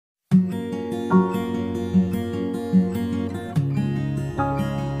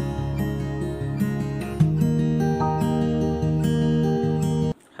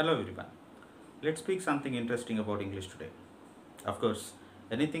Let's speak something interesting about English today. Of course,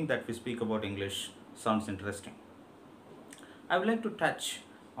 anything that we speak about English sounds interesting. I would like to touch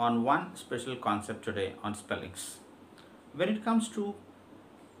on one special concept today on spellings. When it comes to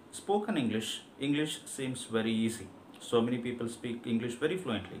spoken English, English seems very easy. So many people speak English very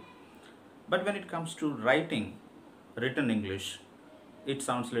fluently. But when it comes to writing written English, it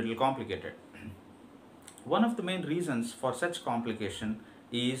sounds a little complicated. One of the main reasons for such complication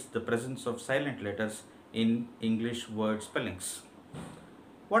is the presence of silent letters in English word spellings.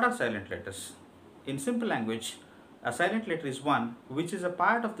 What are silent letters? In simple language, a silent letter is one which is a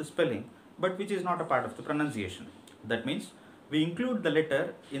part of the spelling but which is not a part of the pronunciation. That means we include the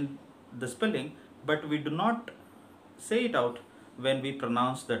letter in the spelling but we do not say it out when we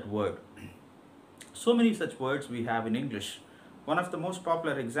pronounce that word. So many such words we have in English. One of the most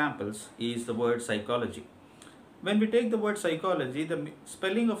popular examples is the word psychology. When we take the word psychology, the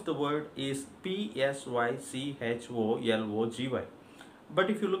spelling of the word is Psychology.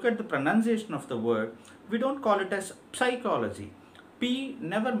 But if you look at the pronunciation of the word, we don't call it as psychology. P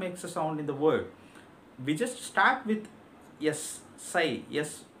never makes a sound in the word. We just start with S, Sychology.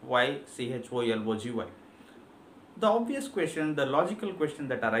 The obvious question, the logical question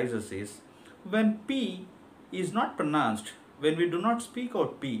that arises is, when P is not pronounced, when we do not speak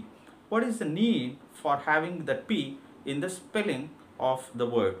out P, what is the need for having that P in the spelling of the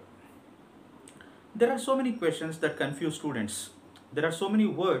word? There are so many questions that confuse students. There are so many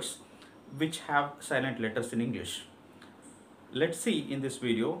words which have silent letters in English. Let's see in this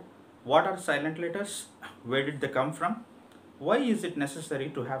video, what are silent letters? Where did they come from? Why is it necessary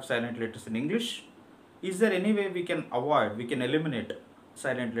to have silent letters in English? Is there any way we can eliminate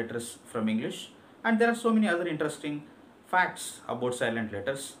silent letters from English? And there are so many other interesting facts about silent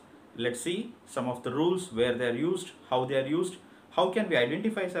letters. Let's see some of the rules, where they are used, how they are used, how can we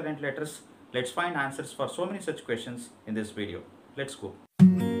identify silent letters. Let's find answers for so many such questions in this video. Let's go.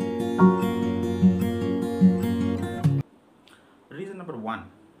 Reason number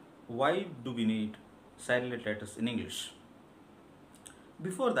one, why do we need silent letters in English?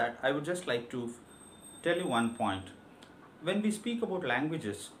 Before that, I would just like to tell you one point. When we speak about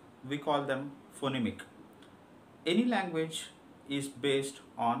languages, we call them phonemic. Any language is based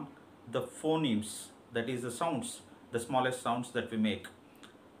on the phonemes, that is the sounds, the smallest sounds that we make.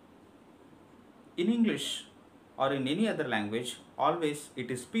 In English or in any other language, always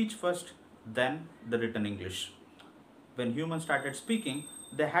it is speech first, then the written English. When humans started speaking,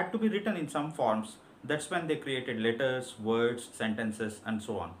 they had to be written in some forms. That's when they created letters, words, sentences, and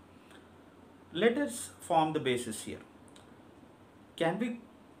so on. Letters form the basis here. Can we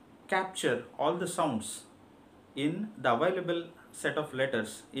capture all the sounds in the available set of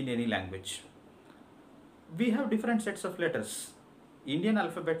letters in any language? We have different sets of letters. Indian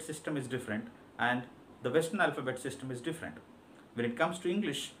alphabet system is different and the Western alphabet system is different. When it comes to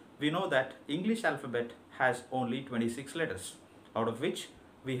English, we know that English alphabet has only 26 letters, out of which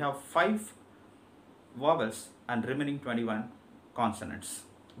we have 5 vowels and remaining 21 consonants.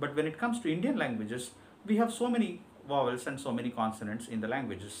 But when it comes to Indian languages, we have so many vowels and so many consonants in the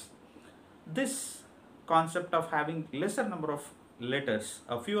languages. This concept of having lesser number of letters,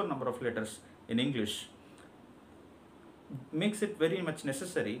 a fewer number of letters in English, makes it very much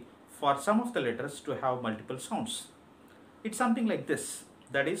necessary for some of the letters to have multiple sounds. It's something like this,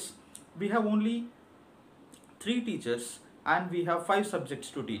 that is, we have only 3 teachers and we have 5 subjects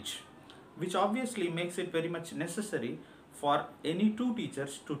to teach, which obviously makes it very much necessary for any 2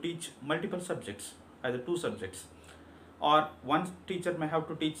 teachers to teach multiple subjects, either 2 subjects, or one teacher may have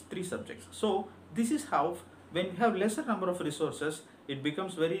to teach 3 subjects. So this is how, when we have lesser number of resources, it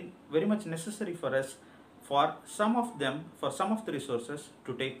becomes very much necessary for us, for some of the resources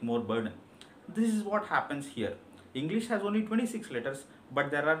to take more burden. This is what happens here. English has only 26 letters,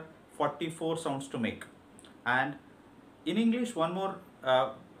 but there are 44 sounds to make. And in English, one more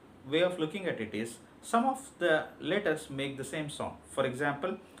way of looking at it is, some of the letters make the same sound. For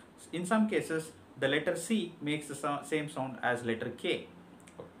example, in some cases, the letter C makes the same sound as letter K.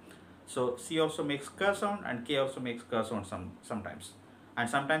 So C also makes K sound and K also makes K sound sometimes. And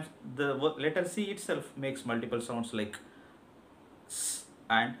sometimes the letter C itself makes multiple sounds like S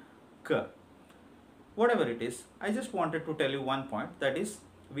and K. Whatever it is, I just wanted to tell you one point, that is,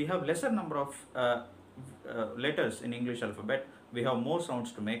 we have lesser number of letters in English alphabet, we have more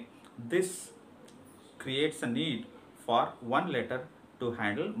sounds to make. This creates a need for one letter to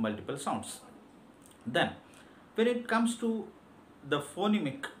handle multiple sounds. Then, when it comes to the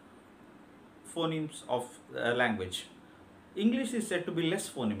phonemes of language, English is said to be less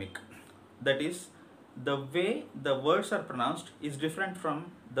phonemic. That is, the way the words are pronounced is different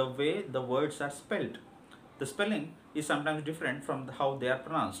from the way the words are spelled. The spelling is sometimes different from how they are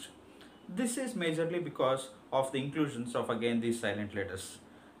pronounced. This is majorly because of the inclusions of again these silent letters.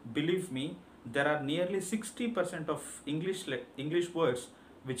 Believe me, there are nearly 60% of English words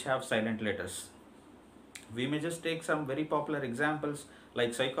which have silent letters. We may just take some very popular examples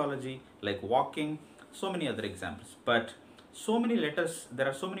like psychology, like walking, so many other examples. But so many letters, there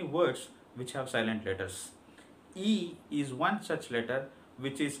are so many words which have silent letters. E is one such letter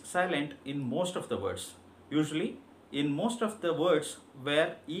which is silent in most of the words. Usually, in most of the words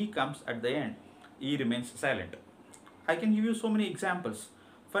where E comes at the end, E remains silent. I can give you so many examples.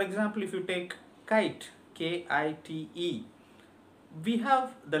 For example, if you take kite, K-I-T-E, we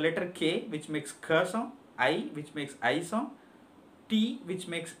have the letter K which makes K sound, I which makes I sound, T which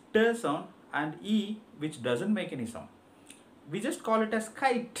makes T sound, and E which doesn't make any sound. We just call it as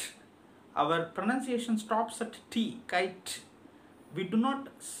kite. Our pronunciation stops at T, kite. We do not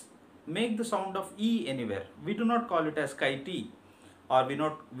make the sound of E anywhere. We do not call it as kitey, or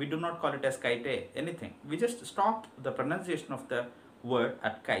we do not call it as kite, anything. We just stop the pronunciation of the word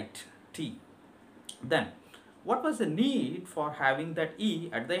at kite, T. Then, what was the need for having that E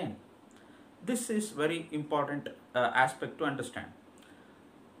at the end? This is very important aspect to understand.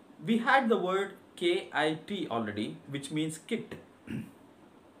 We had the word KIT already, which means kit.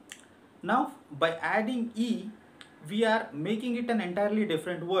 Now, by adding E, we are making it an entirely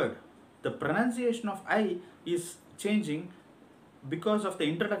different word. The pronunciation of I is changing because of the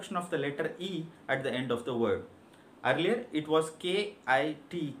introduction of the letter E at the end of the word. Earlier, it was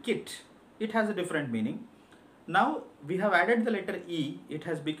KIT, kit. It has a different meaning. Now, we have added the letter E, it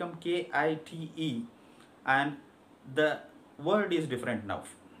has become KITE, and the word is different now.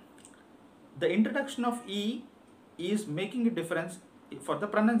 The introduction of E is making a difference for the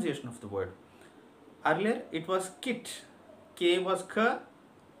pronunciation of the word. Earlier, it was kit. K was K,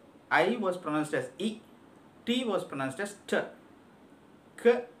 I was pronounced as E, T was pronounced as T.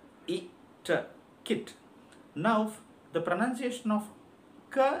 K, I, T, kit. Now, the pronunciation of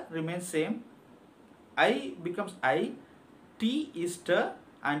K remains same. I becomes I, T is T,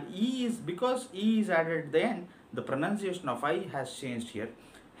 and E is, because E is added at the end, the pronunciation of I has changed here.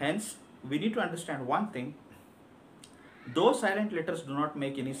 Hence, we need to understand one thing. Those silent letters do not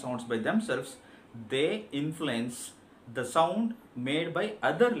make any sounds by themselves. They influence the sound made by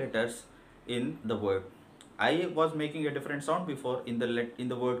other letters in the word. I was making a different sound before in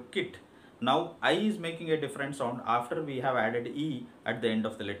the word kit. Now I is making a different sound after we have added E at the end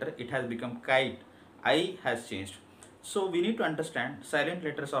of the letter. It has become kite. I has changed. So we need to understand silent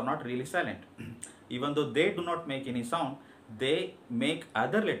letters are not really silent. Even though they do not make any sound, they make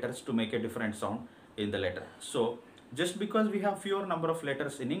other letters to make a different sound in the letter. So just because we have fewer number of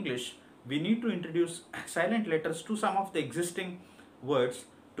letters in English, we need to introduce silent letters to some of the existing words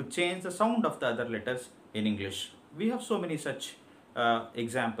to change the sound of the other letters in English. We have so many such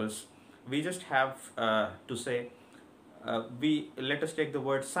examples. We just have to say, let us take the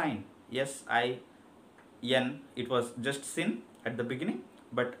word sign, S-I-N. It was just sin at the beginning,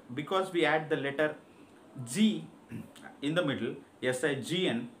 but because we add the letter G in the middle,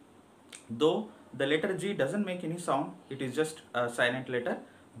 S-I-G-N, though the letter G doesn't make any sound, it is just a silent letter,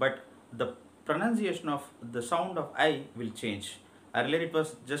 but the pronunciation of the sound of I will change. Earlier it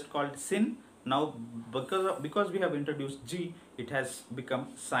was just called sin. Now because we have introduced G, it has become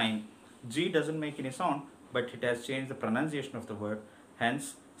sign. G doesn't make any sound, but it has changed the pronunciation of the word.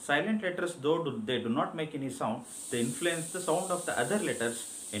 Hence, silent letters, though they do not make any sound, they influence the sound of the other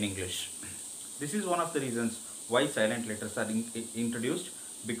letters in English. This is one of the reasons why silent letters are introduced,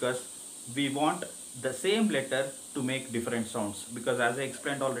 because we want the same letter to make different sounds. Because as I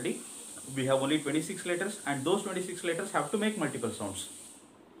explained already, we have only 26 letters, and those 26 letters have to make multiple sounds.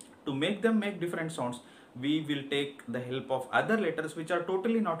 To make them make different sounds, we will take the help of other letters which are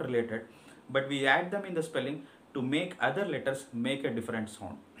totally not related, but we add them in the spelling to make other letters make a different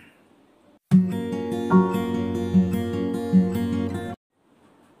sound.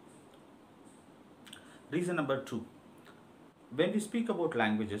 Reason number 2. When we speak about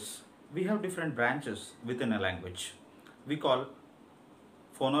languages, we have different branches within a language. We call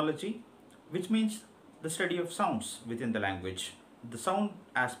phonology, which means the study of sounds within the language. The sound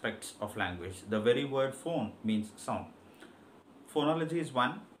aspects of language. The very word phone means sound. Phonology is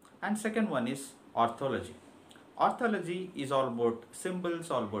one, and second one is orthology. Orthology is all about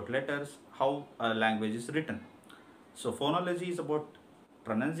symbols, all about letters, how a language is written. So phonology is about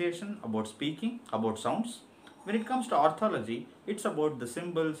pronunciation, about speaking, about sounds. When it comes to orthology, it's about the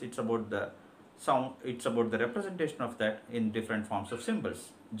symbols, it's about the sound, it's about the representation of that in different forms of symbols,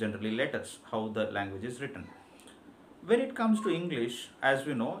 generally letters, how the language is written. When it comes to English, as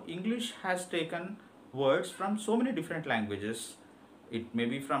we know, English has taken words from so many different languages. It may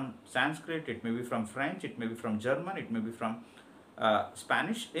be from Sanskrit, it may be from French, it may be from German, it may be from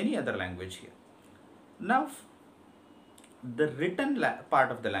Spanish, any other language here. Now, the written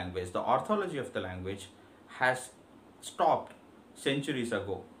part of the language, the orthology of the language, has stopped centuries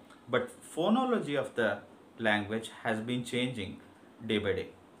ago, but phonology of the language has been changing day by day.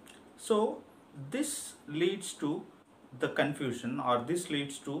 So this leads to the confusion, or this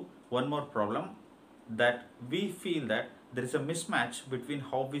leads to one more problem, that we feel that there is a mismatch between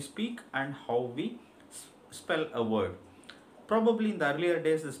how we speak and how we spell a word. Probably in the earlier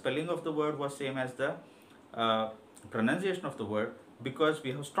days, the spelling of the word was same as the pronunciation of the word, because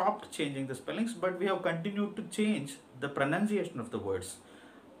we have stopped changing the spellings, but we have continued to change the pronunciation of the words.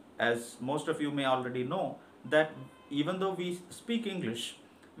 As most of you may already know, that even though we speak English,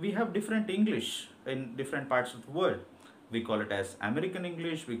 we have different English in different parts of the world. We call it as American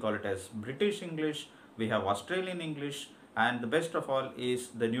English, we call it as British English, we have Australian English, and the best of all is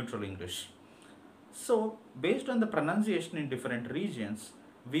the neutral English. So based on the pronunciation in different regions,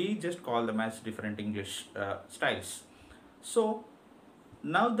 we just call them as different English styles. So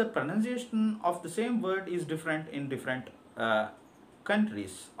now the pronunciation of the same word is different in different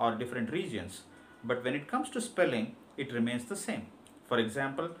countries or different regions, but when it comes to spelling, it remains the same. For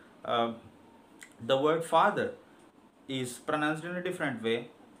example, the word father is pronounced in a different way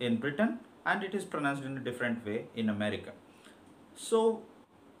in Britain, and it is pronounced in a different way in America. So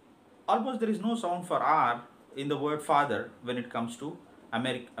almost there is no sound for R in the word father when it comes to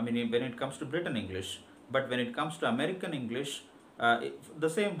when it comes to Britain English, but when it comes to American English, the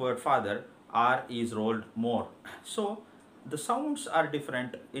same word father, R is rolled more. So the sounds are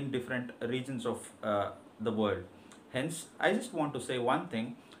different in different regions of the world. Hence, I just want to say one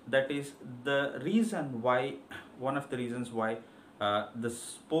thing, that is the reason why, one of the reasons why the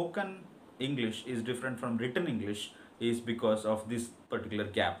spoken English is different from written English is because of this particular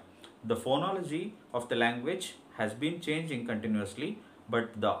gap. The phonology of the language has been changing continuously,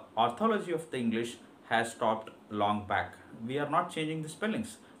 but the orthology of the English has stopped long back. We are not changing the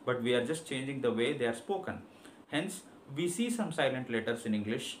spellings, but we are just changing the way they are spoken. Hence, we see some silent letters in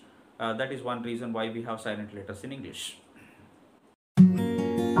English. That is one reason why we have silent letters in English.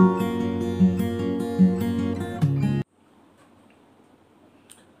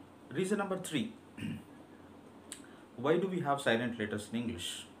 Reason number 3. Why do we have silent letters in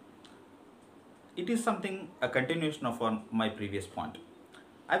English? It is something, a continuation of my previous point.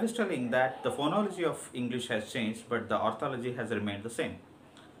 I was telling that the phonology of English has changed, but the orthology has remained the same.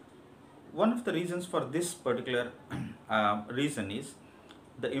 One of the reasons for this particular reason is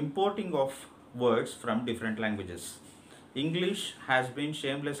the importing of words from different languages. English has been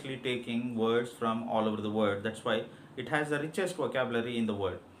shamelessly taking words from all over the world. That's why it has the richest vocabulary in the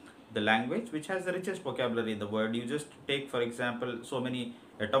world. The language which has the richest vocabulary in the world, you just take, for example, so many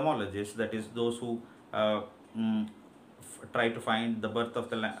etymologists, that is those who try to find the birth of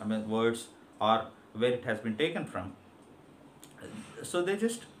the words or where it has been taken from. So they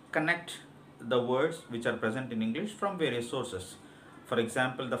just connect the words which are present in English from various sources. For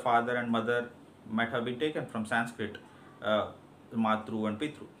example, the father and mother might have been taken from Sanskrit, Matru and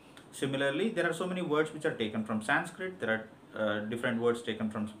Pitru. Similarly, there are so many words which are taken from Sanskrit. There are different words taken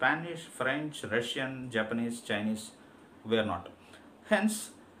from Spanish, French, Russian, Japanese, Chinese, where not.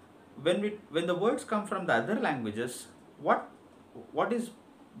 Hence, when the words come from the other languages, what is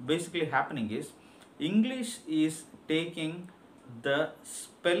basically happening is English is taking the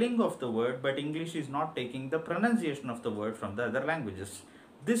spelling of the word, but English is not taking the pronunciation of the word from the other languages.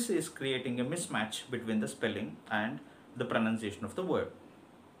 This is creating a mismatch between the spelling and the pronunciation of the word.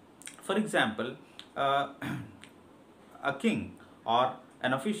 For example, a king or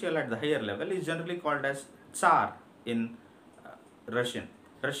an official at the higher level is generally called as Tsar in Russian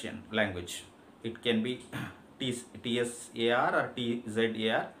language. It can be TSAR or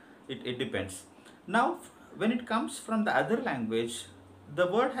TZAR, it depends. Now, when it comes from the other language, the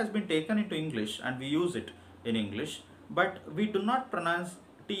word has been taken into English and we use it in English, but we do not pronounce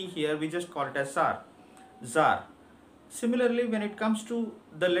T here, we just call it as Zar. Similarly, when it comes to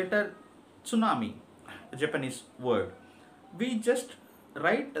the letter tsunami, a Japanese word, we just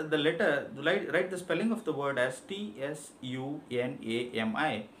write the spelling of the word as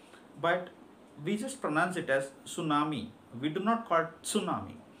TSUNAMI, but we just pronounce it as tsunami. We do not call it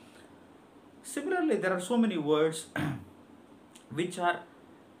tsunami. Similarly, there are so many words which are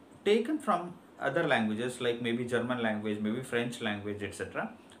taken from other languages, like maybe German language, maybe French language,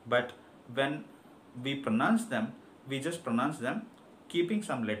 etc. But when we pronounce them, we just pronounce them keeping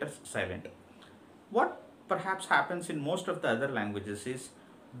some letters silent. What perhaps happens in most of the other languages is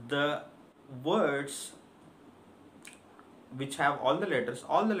the words which have all the letters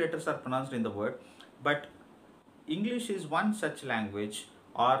are pronounced in the word, but English is one such language,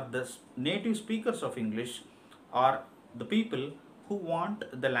 or the native speakers of English are the people who want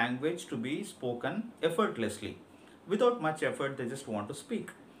the language to be spoken effortlessly. Without much effort, they just want to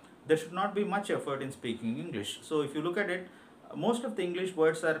speak. There should not be much effort in speaking English. So, if you look at it, most of the English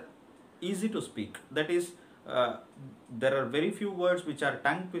words are easy to speak. That is, there are very few words which are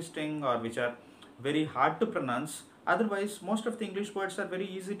tongue twisting or which are very hard to pronounce. Otherwise, most of the English words are very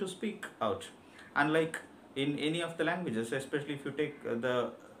easy to speak out. Unlike in any of the languages, especially if you take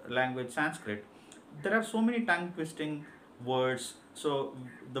the language Sanskrit, there are so many tongue twisting words. So,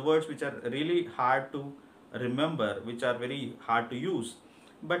 the words which are really hard to remember, which are very hard to use.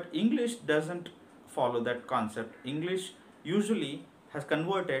 But English doesn't follow that concept. English usually has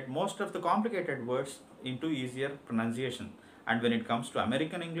converted most of the complicated words into easier pronunciation. And when it comes to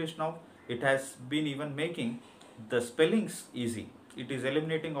American English now, it has been even making the spellings easy. It is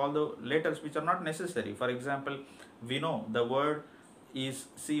eliminating all the letters which are not necessary. For example, we know the word is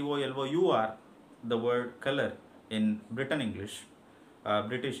COLOUR, the word color in Britain English,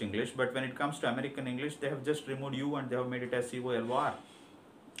 British English, but when it comes to American English, they have just removed U and they have made it as COLOR.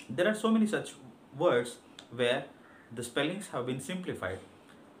 There are so many such words where the spellings have been simplified,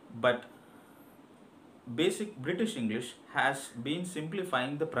 but basic British English has been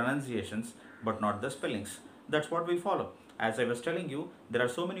simplifying the pronunciations but not the spellings. That's what we follow. As I was telling you, there are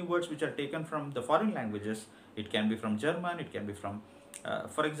so many words which are taken from the foreign languages. It can be from German, it can be from,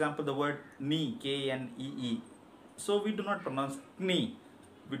 for example, the word knee, Knee. So we do not pronounce knee,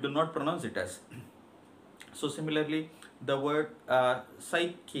 we do not pronounce it as. So similarly, the word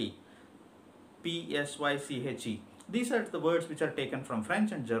psyche, Psyche. These are the words which are taken from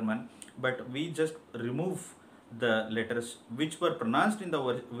French and German, but we just remove the letters which were pronounced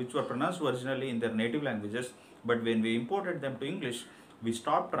originally in their native languages. But when we imported them to English, we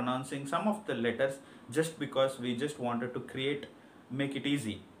stopped pronouncing some of the letters just because we just wanted to make it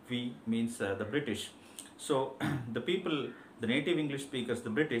easy. We means the British. So the people, the native English speakers,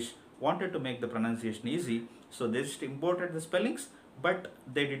 the British, wanted to make the pronunciation easy, so they just imported the spellings, but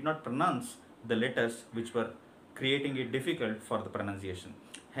they did not pronounce the letters which were creating it difficult for the pronunciation.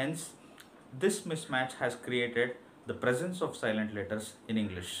 Hence, this mismatch has created the presence of silent letters in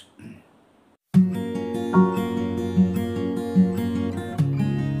English.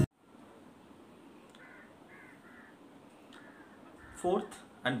 Fourth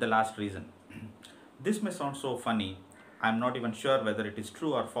and the last reason. This may sound so funny. I'm not even sure whether it is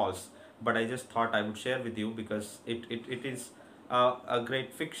true or false, but I just thought I would share with you because it is a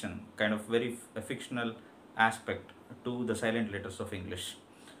great fiction, kind of very fictional aspect to the silent letters of English.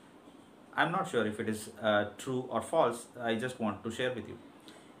 I'm not sure if it is true or false. I just want to share with you.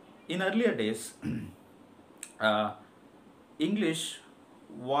 In earlier days, uh, English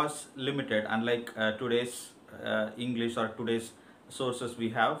was limited, unlike today's English or today's sources we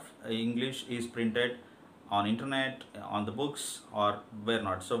have. English is printed on internet, on the books, or where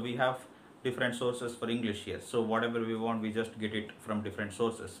not. So we have different sources for English here. So whatever we want, we just get it from different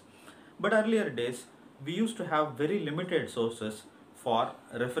sources. But earlier days, we used to have very limited sources for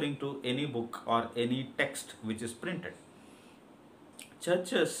referring to any book or any text which is printed.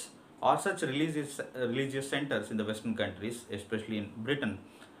 Churches or such religious centers in the Western countries, especially in Britain,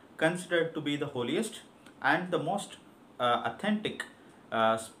 considered to be the holiest and the most authentic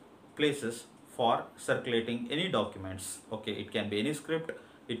places for circulating any documents. Okay, it can be any script,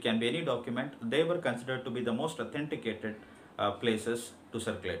 it can be any document. They were considered to be the most authenticated places to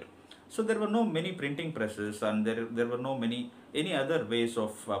circulate. So there were no many printing presses, and there were no many any other ways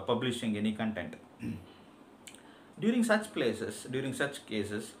of publishing any content. During such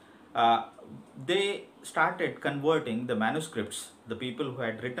cases, they started converting the manuscripts. The people who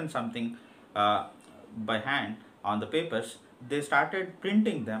had written something by hand on the papers, they started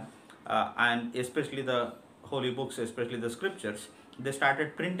printing them, and especially the holy books, especially the scriptures, they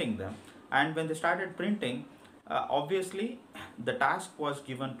started printing them. And when they started printing, obviously the task was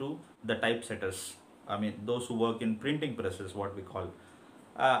given to the typesetters. I mean, those who work in printing presses, what we call.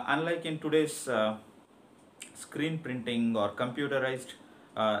 Unlike in today's screen printing or computerized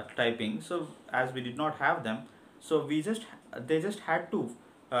typing, so as we did not have them, so they just had to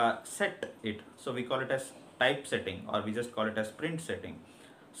set it. So we call it as typesetting, or we just call it as print setting.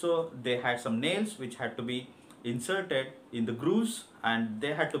 So they had some nails which had to be inserted in the grooves, and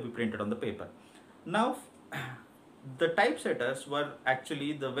they had to be printed on the paper. Now The typesetters were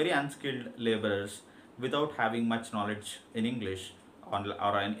actually the very unskilled laborers without having much knowledge in English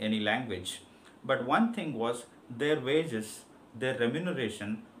or in any language. But one thing was their wages, their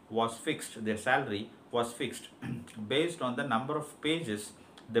remuneration was fixed, their salary was fixed based on the number of pages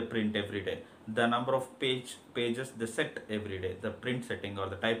they print every day, the number of pages they set every day, the print setting or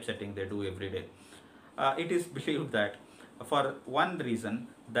the typesetting they do every day. It is believed that for one reason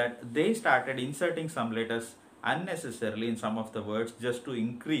that they started inserting some letters unnecessarily in some of the words just to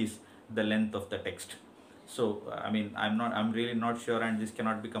increase the length of the text. So I'm really not sure, and this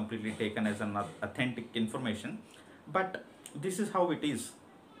cannot be completely taken as an authentic information, but this is how it is.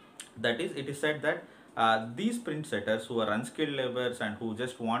 That is, it is said that these print setters who are unskilled laborers and who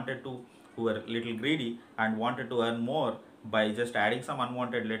were little greedy and wanted to earn more by just adding some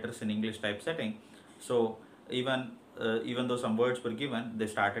unwanted letters in English typesetting. So even though some words were given, they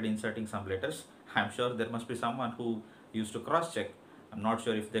started inserting some letters. I'm sure there must be someone who used to cross check. I'm not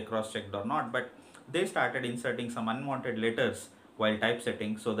sure if they cross checked or not, but they started inserting some unwanted letters while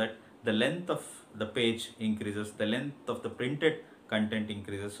typesetting so that the length of the page increases, the length of the printed content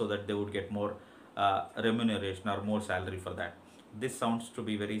increases, so that they would get more remuneration or more salary for that. This sounds to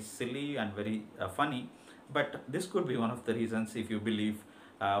be very silly and very funny, but this could be one of the reasons, if you believe,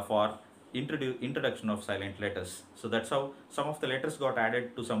 for introduction of silent letters. So that's how some of the letters got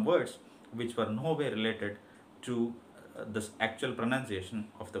added to some words which were nowhere related to the actual pronunciation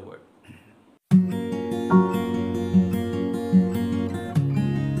of the word.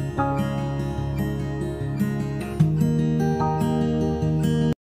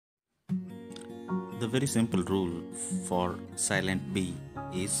 The very simple rule for silent B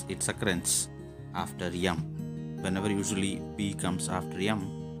is its occurrence after yum. Whenever usually B comes after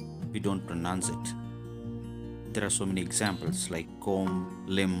yum, we don't pronounce it. There are so many examples like comb,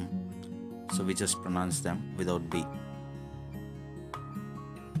 limb, so we just pronounce them without B.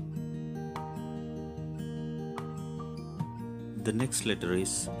 The next letter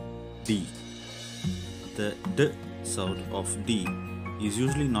is D. The D sound of D is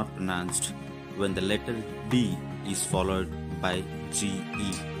usually not pronounced when the letter D is followed by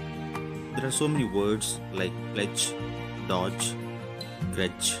GE. There are so many words like pledge, dodge,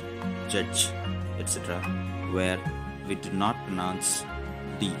 grudge, judge, etc., where we do not pronounce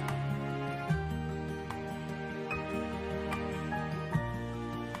D.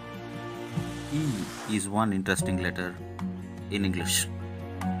 E is one interesting letter in English.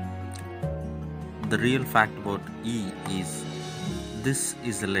 The real fact about E is this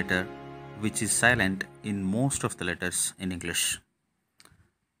is the letter which is silent in most of the letters in English.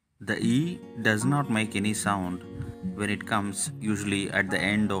 The E does not make any sound when it comes usually at the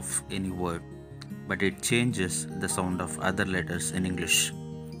end of any word, but it changes the sound of other letters in English.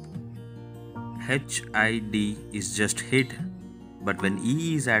 HID is just hid, but when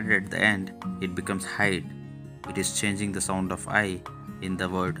E is added at the end, it becomes hide. It is changing the sound of I in the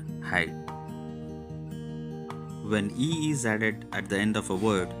word hide. When E is added at the end of a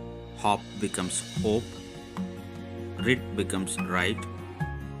word, hop becomes hope, rid becomes right,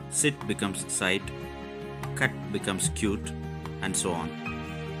 sit becomes sight, cut becomes cute, and so on.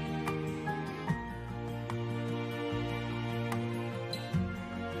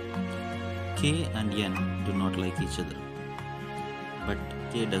 K and N do not like each other, but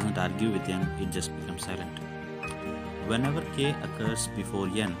K doesn't argue with N, it just becomes silent. Whenever K occurs before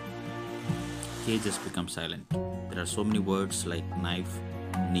N, K just becomes silent. There are so many words like knife,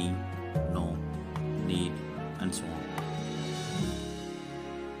 knee, no, need, and so on.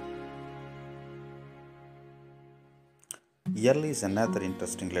 L is another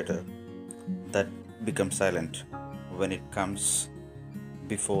interesting letter that becomes silent when it comes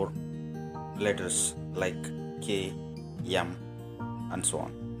before letters like K, M, and so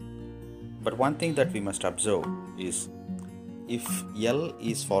on. But one thing that we must observe is if L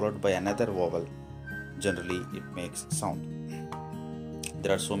is followed by another vowel, generally it makes sound.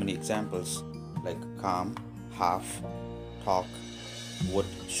 There are so many examples like calm, half, talk, would,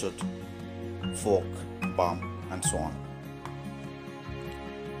 should, fork, bomb, and so on.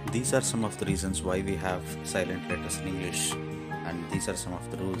 These are some of the reasons why we have silent letters in English, and these are some of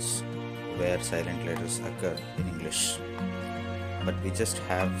the rules where silent letters occur in English. But we just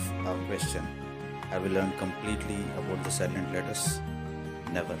have a question. Have we learned completely about the silent letters?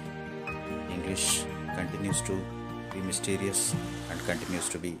 Never. English continues to be mysterious and continues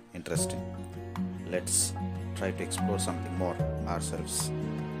to be interesting. Let's try to explore something more ourselves.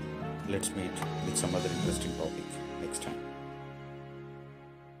 Let's meet with some other interesting topic next time.